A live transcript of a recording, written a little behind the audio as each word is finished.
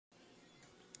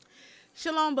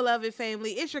Shalom, beloved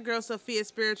family. It's your girl, Sophia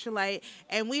Spiritualite,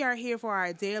 and we are here for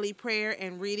our daily prayer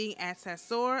and reading at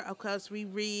Sassur. Of course, we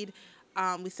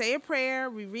say a prayer,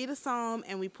 we read a psalm,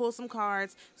 and we pull some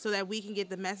cards so that we can get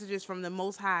the messages from the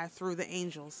Most High through the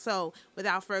angels. So,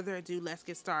 without further ado, let's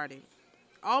get started.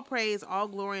 All praise, all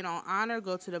glory, and all honor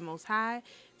go to the Most High,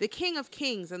 the King of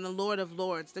kings and the Lord of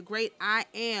lords, the great I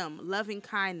am, loving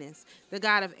kindness, the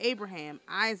God of Abraham,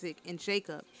 Isaac, and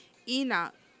Jacob,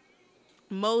 Enoch,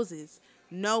 Moses,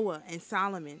 Noah, and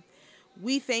Solomon.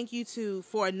 We thank you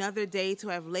for another day to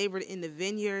have labored in the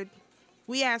vineyard.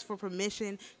 We ask for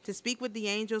permission to speak with the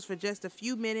angels for just a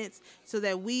few minutes so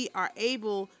that we are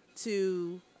able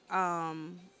to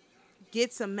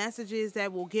get some messages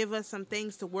that will give us some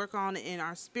things to work on in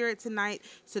our spirit tonight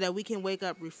so that we can wake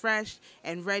up refreshed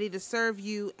and ready to serve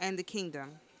you and the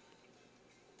kingdom.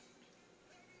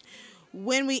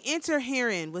 When we enter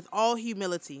herein with all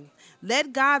humility,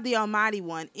 let God the Almighty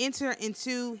One enter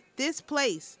into this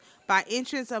place by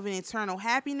entrance of an eternal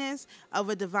happiness, of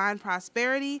a divine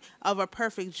prosperity, of a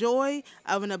perfect joy,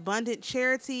 of an abundant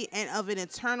charity, and of an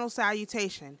eternal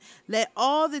salutation. Let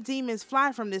all the demons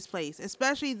fly from this place,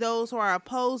 especially those who are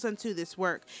opposed unto this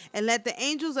work, and let the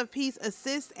angels of peace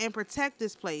assist and protect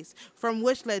this place, from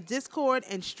which let discord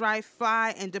and strife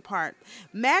fly and depart.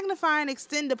 Magnify and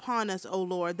extend upon us, O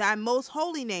Lord, thy most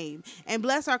holy name, and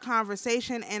bless our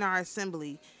conversation and our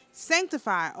assembly.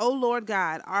 Sanctify, O Lord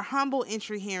God, our humble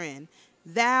entry herein,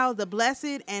 thou, the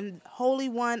blessed and holy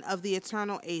one of the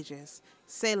eternal ages.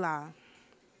 Selah.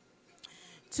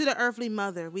 To the earthly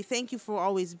mother, we thank you for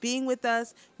always being with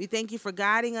us, we thank you for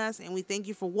guiding us, and we thank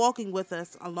you for walking with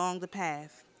us along the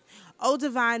path. O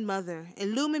divine mother,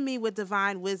 illumine me with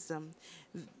divine wisdom,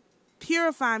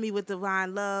 purify me with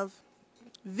divine love,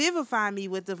 vivify me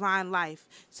with divine life,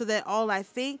 so that all I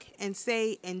think and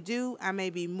say and do, I may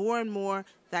be more and more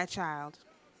thy child.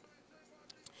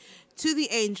 To the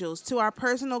angels, to our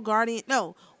personal guardian,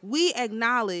 we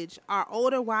acknowledge our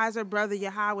older, wiser brother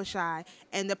Yahushai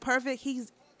and the perfect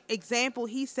example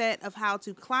he set of how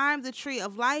to climb the tree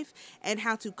of life and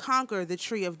how to conquer the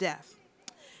tree of death.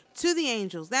 To the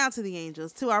angels, now to the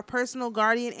angels, to our personal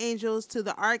guardian angels, to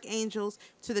the archangels,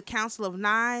 to the council of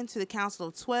 9, to the council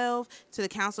of 12, to the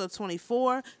council of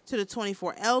 24, to the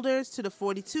 24 elders, to the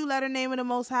 42-letter name of the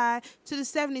Most High, to the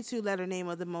 72-letter name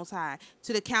of the Most High,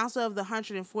 to the council of the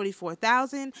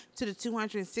 144,000, to the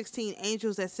 216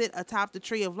 angels that sit atop the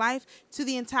tree of life, to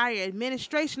the entire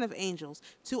administration of angels,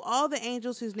 to all the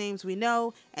angels whose names we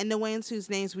know and the ones whose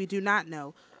names we do not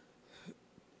know.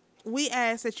 We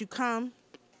ask that you come.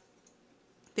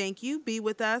 Thank you. Be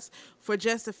with us for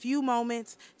just a few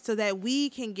moments so that we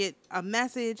can get a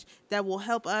message that will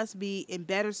help us be in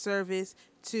better service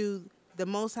to the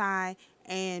Most High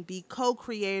and be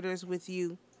co-creators with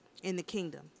you in the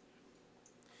kingdom.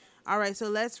 All right, so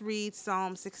let's read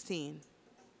Psalm 16.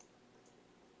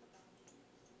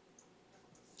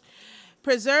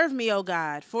 Preserve me, O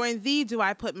God, for in thee do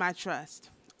I put my trust.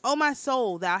 O my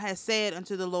soul, thou hast said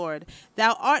unto the Lord,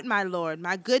 thou art my Lord,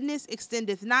 my goodness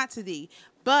extendeth not to thee,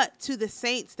 but to the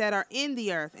saints that are in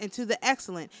the earth, and to the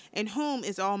excellent, in whom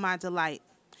is all my delight.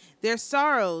 Their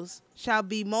sorrows shall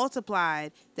be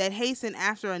multiplied that hasten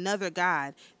after another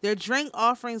God. Their drink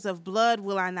offerings of blood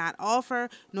will I not offer,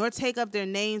 nor take up their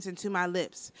names into my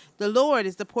lips. The Lord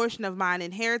is the portion of mine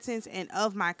inheritance and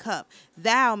of my cup.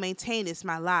 Thou maintainest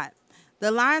my lot. The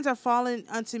lines are fallen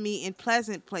unto me in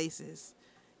pleasant places.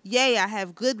 Yea, I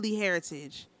have goodly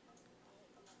heritage.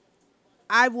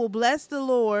 I will bless the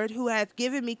Lord who hath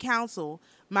given me counsel.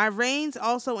 My reins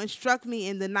also instruct me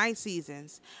in the night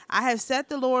seasons. I have set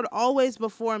the Lord always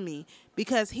before me.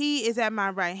 Because he is at my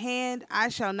right hand, I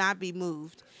shall not be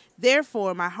moved.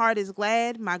 Therefore my heart is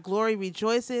glad, my glory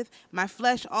rejoiceth, my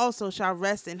flesh also shall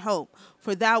rest in hope.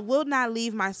 For thou wilt not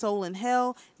leave my soul in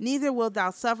hell, neither wilt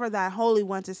thou suffer thy Holy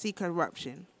One to see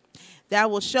corruption. Thou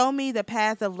wilt show me the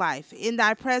path of life. In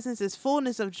thy presence is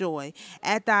fullness of joy.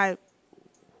 At thy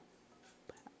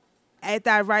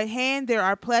right hand there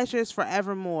are pleasures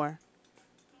forevermore.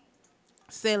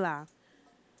 Selah.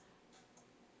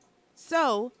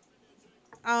 So,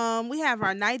 we have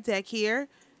our night deck here.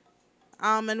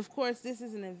 And of course, this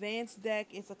is an advanced deck.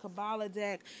 It's a Kabbalah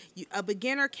deck. A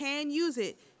beginner can use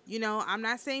it. You know, I'm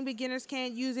not saying beginners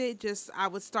can't use it. Just I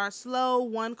would start slow,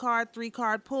 1 card, 3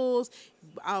 card pulls.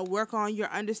 Work on your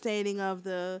understanding of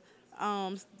the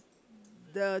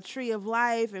tree of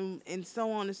life and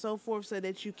so on and so forth so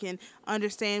that you can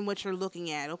understand what you're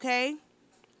looking at, okay?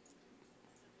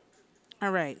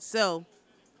 All right, so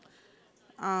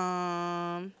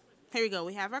here we go.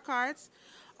 We have our cards.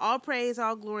 All praise,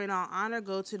 all glory, and all honor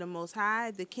go to the Most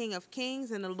High, the King of kings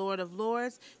and the Lord of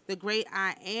lords, the great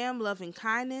I am, loving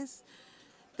kindness,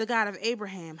 the God of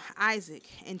Abraham, Isaac,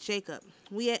 and Jacob.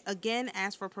 We again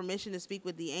ask for permission to speak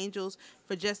with the angels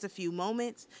for just a few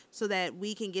moments so that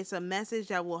we can get some message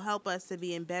that will help us to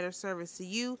be in better service to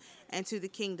you and to the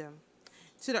kingdom.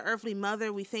 To the earthly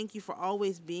mother, we thank you for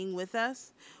always being with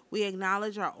us. We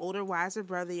acknowledge our older, wiser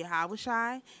brother,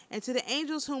 Yahushai, and to the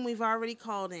angels whom we've already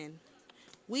called in.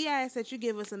 We ask that you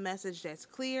give us a message that's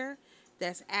clear,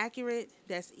 that's accurate,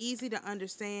 that's easy to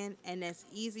understand, and that's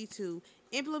easy to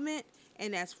implement,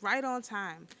 and that's right on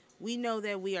time. We know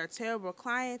that we are terrible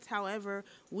clients. However,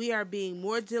 we are being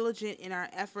more diligent in our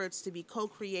efforts to be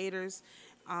co-creators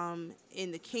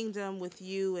in the kingdom with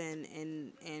you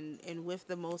and with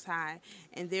the Most High.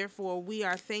 And therefore, we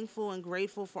are thankful and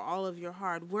grateful for all of your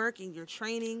hard work and your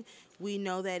training. We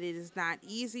know that it is not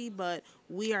easy, but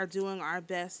we are doing our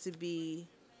best to be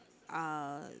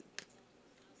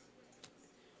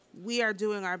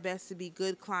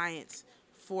good clients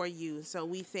for you. So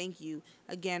we thank you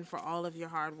again for all of your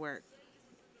hard work.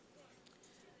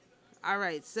 All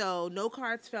right, so no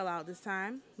cards fell out this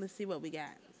time. Let's see what we got.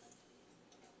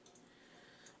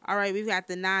 All right, we've got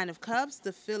the Nine of Cups,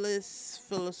 the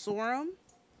Philosorum.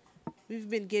 We've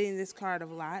been getting this card a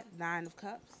lot, Nine of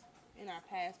Cups, in our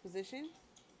past position.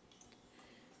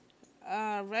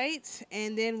 All right,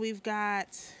 and then we've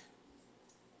got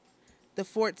the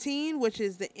 14, which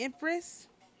is the Empress,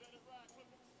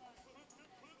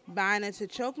 Bina to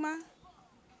Chokma.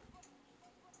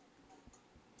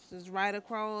 This is right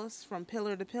across from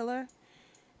pillar to pillar.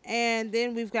 And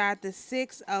then we've got the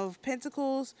 6 of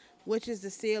Pentacles, which is the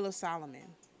Seal of Solomon.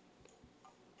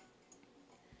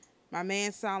 My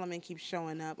man Solomon keeps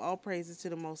showing up. All praises to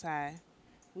the Most High.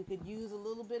 We could use a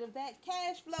little bit of that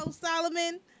cash flow,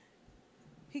 Solomon.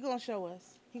 He gonna show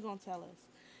us. He gonna tell us.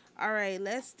 All right,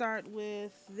 let's start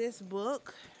with this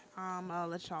book. I'll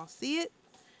let y'all see it.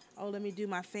 Oh, let me do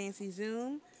my fancy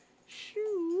zoom.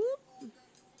 Shoot.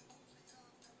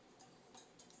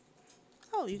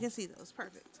 Oh, you can see those.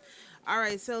 Perfect. All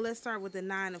right, so let's start with the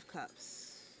Nine of Cups.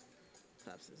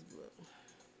 Cups is blue.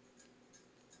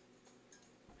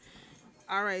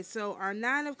 All right, so our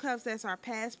Nine of Cups, that's our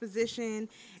past position.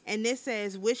 And this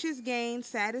says, wishes gained,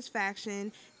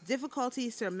 satisfaction,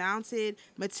 difficulties surmounted,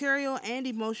 material and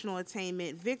emotional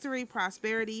attainment, victory,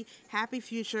 prosperity, happy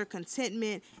future,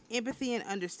 contentment, empathy and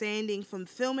understanding,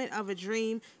 fulfillment of a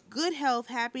dream, good health,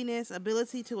 happiness,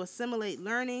 ability to assimilate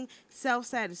learning,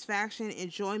 self-satisfaction,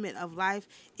 enjoyment of life,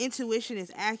 intuition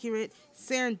is accurate,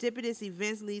 serendipitous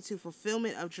events lead to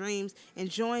fulfillment of dreams,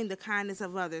 enjoying the kindness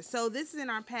of others. So this is in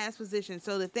our past position.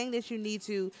 So the thing that you need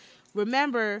to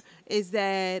remember is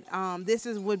that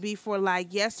would be for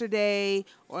like yesterday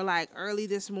or like early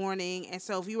this morning. And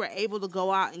so if you were able to go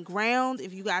out and ground,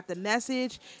 if you got the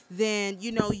message, then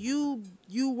you know you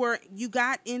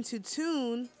got into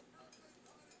tune.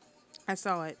 I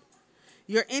saw it.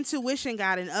 Your intuition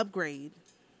got an upgrade.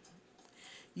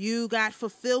 You got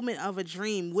fulfillment of a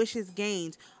dream, wishes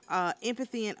gained,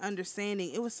 empathy and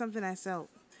understanding. It was something I felt.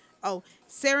 Oh,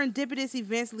 serendipitous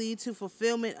events lead to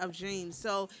fulfillment of dreams.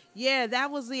 So, yeah, that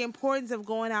was the importance of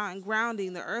going out and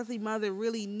grounding. The earthly mother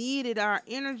really needed our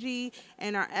energy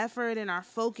and our effort and our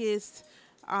focused,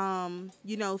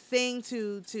 thing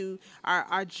to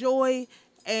our joy.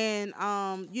 And,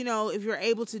 if you're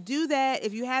able to do that,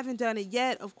 if you haven't done it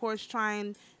yet, of course, try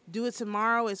and do it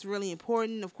tomorrow. It's really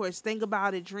important. Of course, think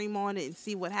about it, dream on it, and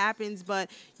see what happens.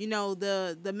 But,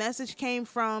 the message came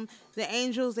from the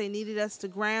angels. They needed us to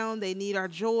ground. They need our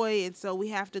joy. And so we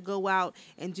have to go out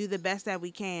and do the best that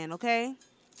we can, okay?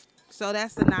 So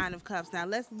that's the Nine of Cups. Now,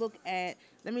 let me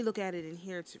look at it in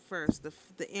here first,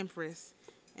 the Empress.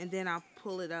 And then I'll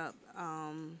pull it up.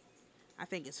 I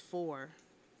think it's 4.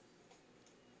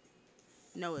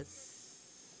 No, it's...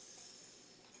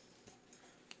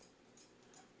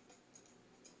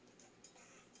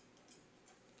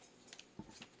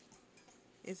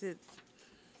 Is it...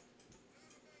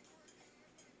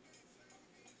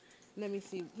 Let me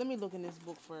see. Let me look in this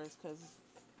book first because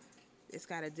it's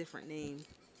got a different name.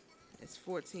 It's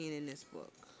 14 in this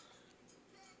book.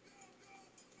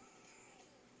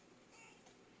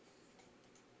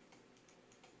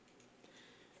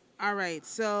 All right,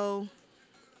 so...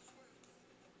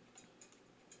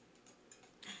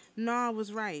 No, I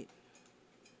was right.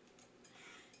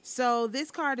 So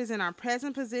this card is in our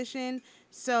present position.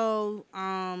 So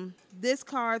this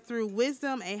card, through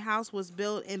wisdom, a house was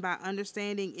built, and by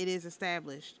understanding, it is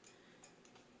established.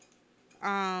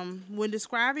 When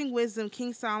describing wisdom,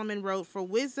 King Solomon wrote, "For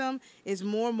wisdom is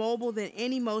more mobile than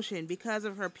any motion. Because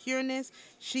of her pureness,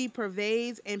 she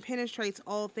pervades and penetrates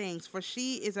all things. For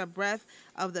she is a breath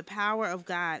of the power of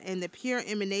God and the pure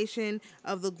emanation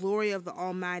of the glory of the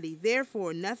Almighty.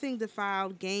 Therefore, nothing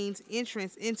defiled gains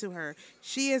entrance into her.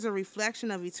 She is a reflection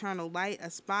of eternal light,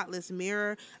 a spotless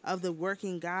mirror of the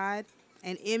working God,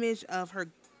 an image of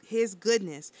his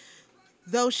goodness.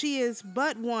 Though she is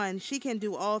but one, she can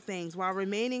do all things. While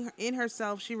remaining in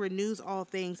herself, she renews all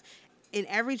things. In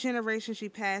every generation, she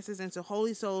passes into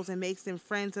holy souls and makes them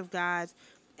friends of God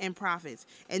and prophets."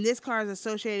 And this card is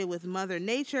associated with Mother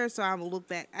Nature, so I'm going to look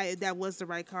back. That was the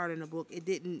right card in the book. It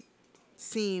didn't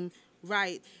seem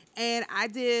right. And I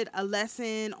did a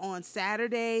lesson on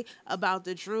Saturday about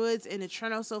the Druids and the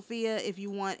TrinoSophia. If you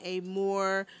want a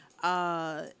more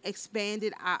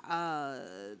expanded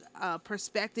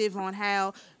perspective on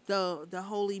how the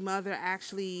Holy Mother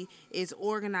actually is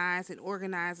organized and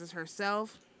organizes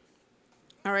herself.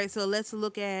 All right, so let's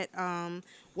look at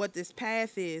what this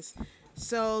path is.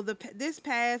 So this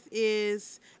path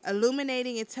is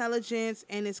illuminating intelligence,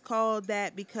 and it's called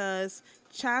that because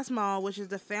Chasmal, which is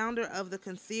the founder of the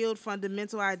concealed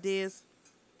fundamental ideas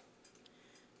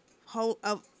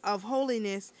of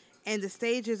holiness and the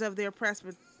stages of their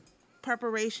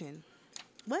preparation.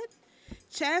 What?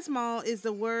 Chasmal is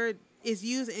the word is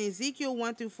used in Ezekiel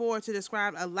 1-4 to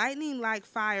describe a lightning-like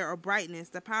fire or brightness,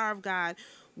 the power of God,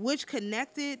 which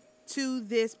connected to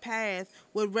this path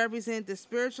would represent the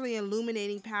spiritually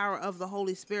illuminating power of the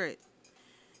Holy Spirit.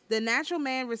 The natural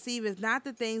man receiveth not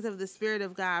the things of the Spirit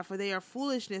of God, for they are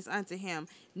foolishness unto him.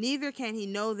 Neither can he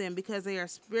know them, because they are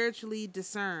spiritually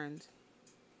discerned.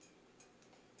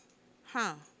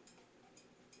 Huh.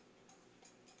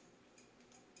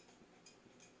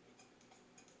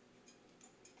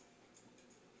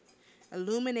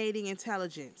 Illuminating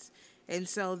intelligence. And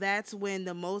so that's when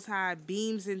the Most High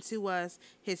beams into us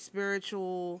his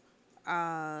spiritual,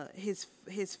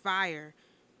 his fire.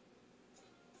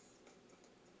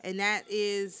 And that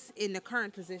is in the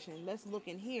current position. Let's look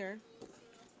in here.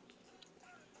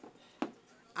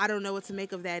 I don't know what to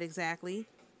make of that exactly,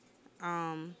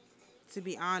 to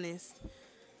be honest.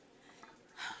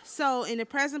 So in the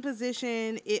present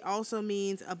position, it also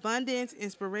means abundance,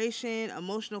 inspiration,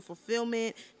 emotional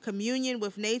fulfillment, communion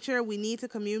with nature. We need to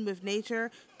commune with nature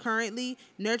currently,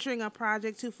 nurturing a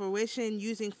project to fruition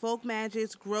using folk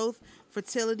magics, growth,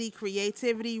 fertility,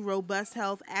 creativity, robust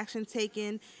health, action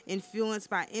taken,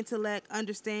 influenced by intellect,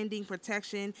 understanding,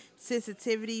 protection,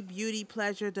 sensitivity, beauty,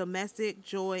 pleasure, domestic,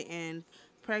 joy, and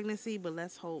pregnancy. But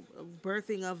let's hope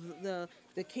birthing of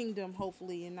the kingdom,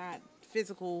 hopefully, and not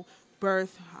physical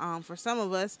birth for some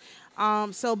of us.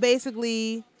 So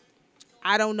basically,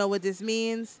 I don't know what this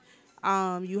means.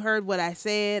 You heard what I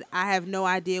said. I have no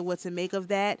idea what to make of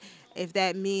that. If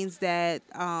that means that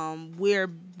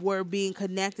we're being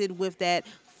connected with that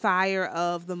fire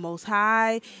of the Most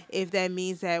High, if that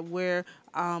means that we're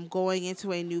going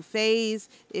into a new phase,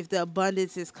 if the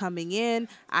abundance is coming in,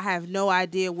 I have no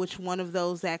idea which one of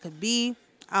those that could be.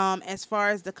 As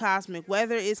far as the cosmic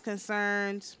weather is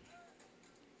concerned,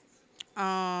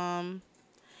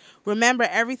 remember,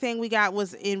 everything we got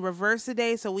was in reverse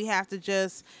today, so we have to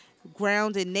just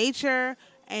ground in nature.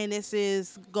 And this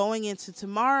is going into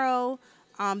tomorrow.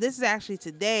 This is actually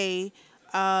today.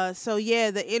 So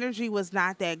yeah, the energy was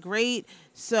not that great.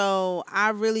 So I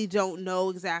really don't know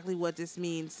exactly what this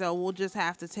means. So we'll just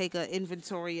have to take an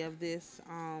inventory of this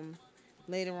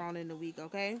later on in the week,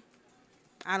 okay?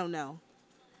 I don't know.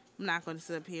 I'm not going to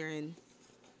sit up here and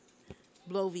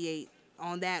bloviate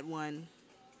on that one.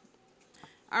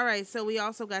 All right, so we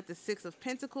also got the Six of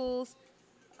Pentacles.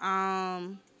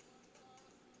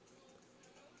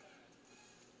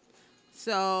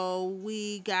 So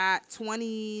we got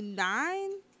 29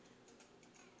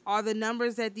 are the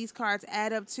numbers that these cards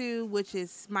add up to, which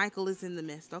is Michael is in the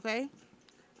midst, okay?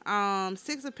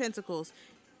 Six of Pentacles.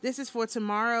 This is for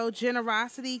tomorrow.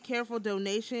 Generosity, careful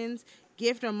donations,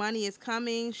 gift or money is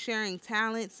coming, sharing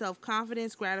talent,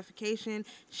 self-confidence, gratification,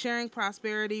 sharing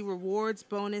prosperity, rewards,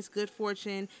 bonus, good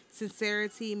fortune,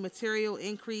 sincerity, material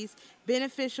increase,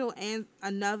 beneficial and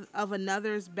of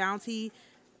another's bounty,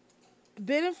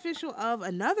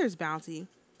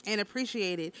 and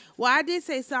appreciated. Well, I did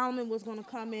say Solomon was going to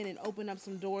come in and open up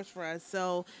some doors for us,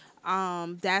 so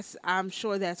I'm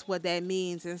sure that's what that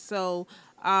means. And so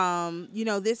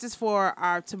this is for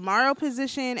our tomorrow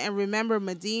position. And remember,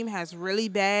 Madim has really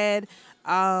bad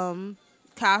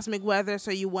cosmic weather,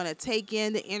 so you want to take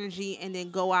in the energy and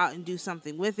then go out and do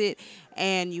something with it.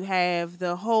 And you have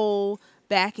the whole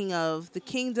backing of the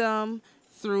kingdom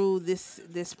through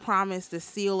this promise, the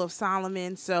seal of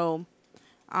Solomon. So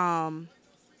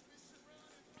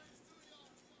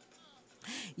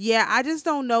Yeah, I just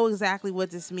don't know exactly what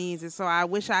this means, and so I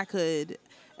wish I could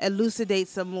elucidate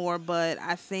some more. But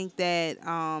I think that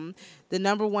the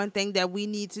number one thing that we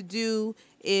need to do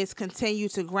is continue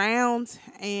to ground,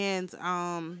 and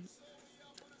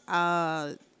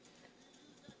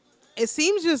it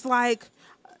seems just like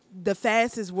the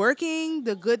fast is working,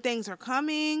 the good things are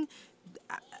coming.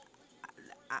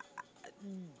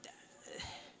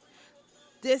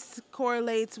 This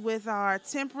correlates with our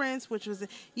temperance, which was,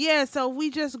 yeah, so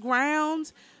we just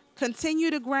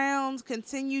continue to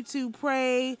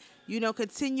pray,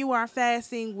 continue our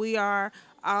fasting. We are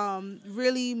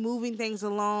really moving things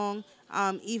along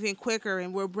even quicker,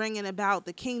 and we're bringing about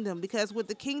the kingdom, because with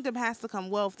the kingdom has to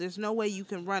come wealth. There's no way you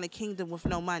can run a kingdom with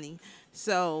no money.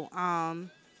 So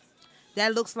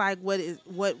that looks like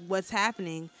what's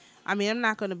happening. I mean, I'm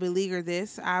not going to beleaguer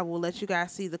this. I will let you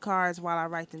guys see the cards while I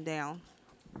write them down.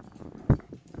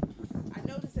 I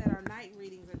noticed that our night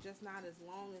readings are just not as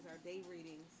long as our day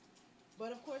readings.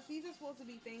 But of course, these are supposed to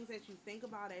be things that you think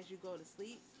about as you go to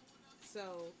sleep.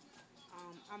 So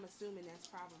I'm assuming that's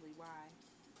probably why.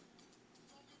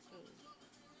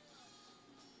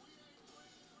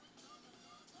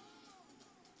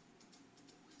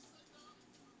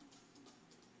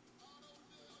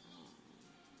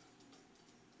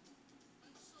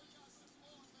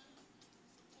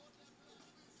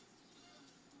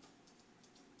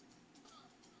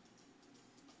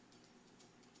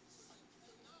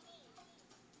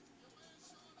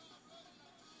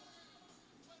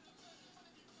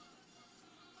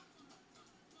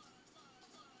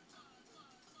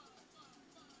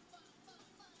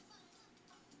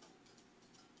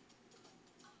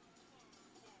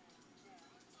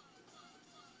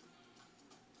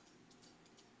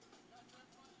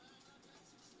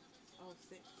 Oh,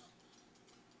 6.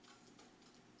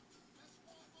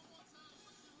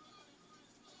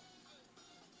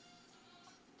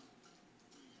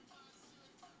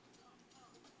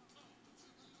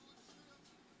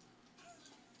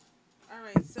 All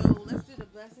right, so let's do the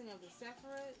blessing of the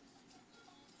Sephirot.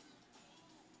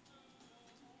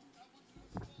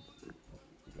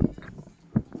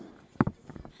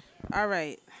 All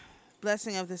right,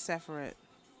 blessing of the Sephirot.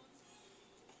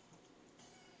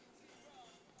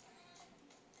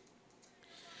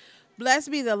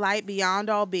 Blessed be the light beyond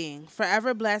all being.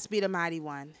 Forever blessed be the mighty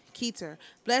one. Keter.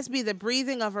 Blessed be the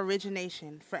breathing of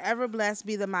origination. Forever blessed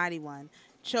be the mighty one.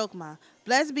 Chokma.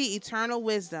 Blessed be eternal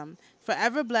wisdom.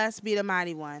 Forever blessed be the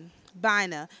mighty one.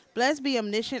 Bina. Blessed be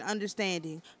omniscient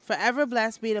understanding. Forever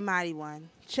blessed be the mighty one.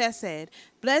 Chesed.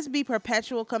 Blessed be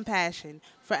perpetual compassion.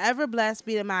 Forever blessed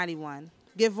be the mighty one.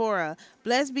 Gevora,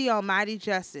 blessed be almighty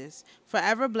justice.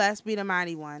 Forever blessed be the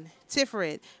mighty one.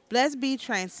 Tiferet, blessed be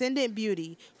transcendent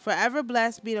beauty. Forever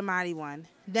blessed be the mighty one.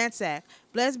 Netzach,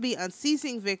 blessed be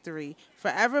unceasing victory.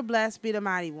 Forever blessed be the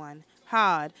mighty one.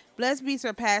 Had, blessed be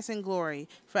surpassing glory.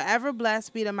 Forever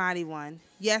blessed be the mighty one.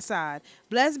 Yesod,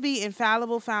 blessed be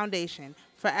infallible foundation.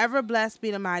 Forever blessed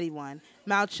be the mighty one.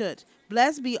 Malchut,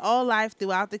 blessed be all life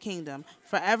throughout the kingdom.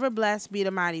 Forever blessed be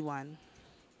the mighty one.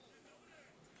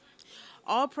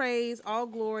 All praise, all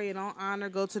glory, and all honor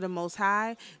go to the Most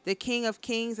High, the King of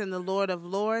kings and the Lord of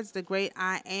lords, the great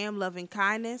I am, loving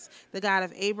kindness, the God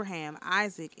of Abraham,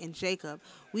 Isaac, and Jacob.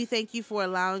 We thank you for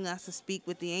allowing us to speak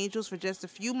with the angels for just a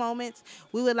few moments.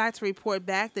 We would like to report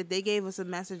back that they gave us a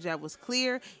message that was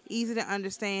clear, easy to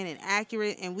understand, and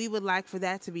accurate, and we would like for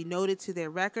that to be noted to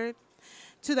their record.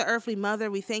 To the earthly mother,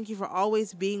 we thank you for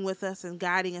always being with us and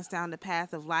guiding us down the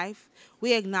path of life.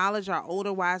 We acknowledge our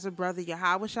older, wiser brother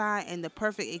Yahushua and the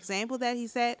perfect example that he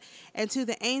set. And to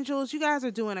the angels, you guys are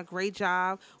doing a great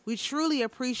job. We truly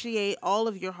appreciate all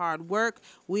of your hard work.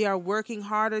 We are working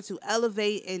harder to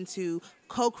elevate into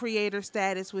co-creator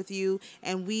status with you,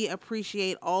 and we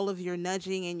appreciate all of your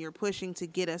nudging and your pushing to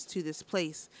get us to this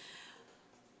place.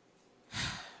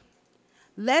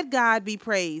 Let God be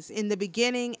praised in the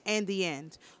beginning and the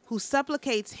end. Who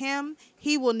supplicates him,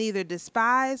 he will neither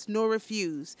despise nor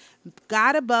refuse.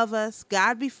 God above us,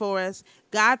 God before us,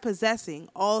 God possessing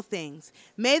all things.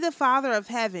 May the Father of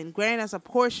heaven grant us a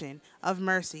portion of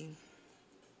mercy.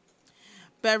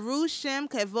 Baruch Shem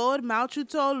Kevod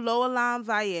Malchuto Lo'olam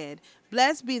Vayed.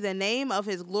 Blessed be the name of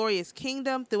his glorious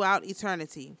kingdom throughout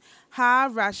eternity. Ha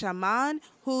Rashaman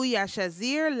Hu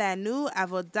Yashazir Lanu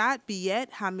Avodat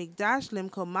Biyet Hamikdash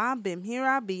Limkomam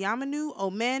Bimhira Biyamanu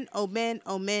Omen, Omen,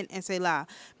 Omen, and Selah.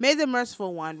 May the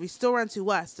merciful one restore unto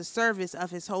us the service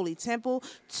of his holy temple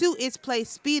to its place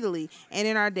speedily and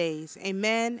in our days.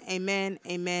 Amen, amen,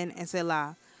 amen, and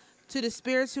Selah. To the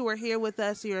spirits who are here with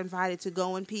us, you're invited to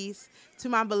go in peace. To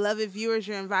my beloved viewers,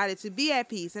 you're invited to be at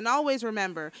peace. And always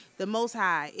remember, the Most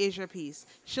High is your peace.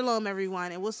 Shalom,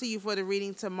 everyone, and we'll see you for the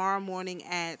reading tomorrow morning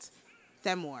at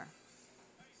Thamor.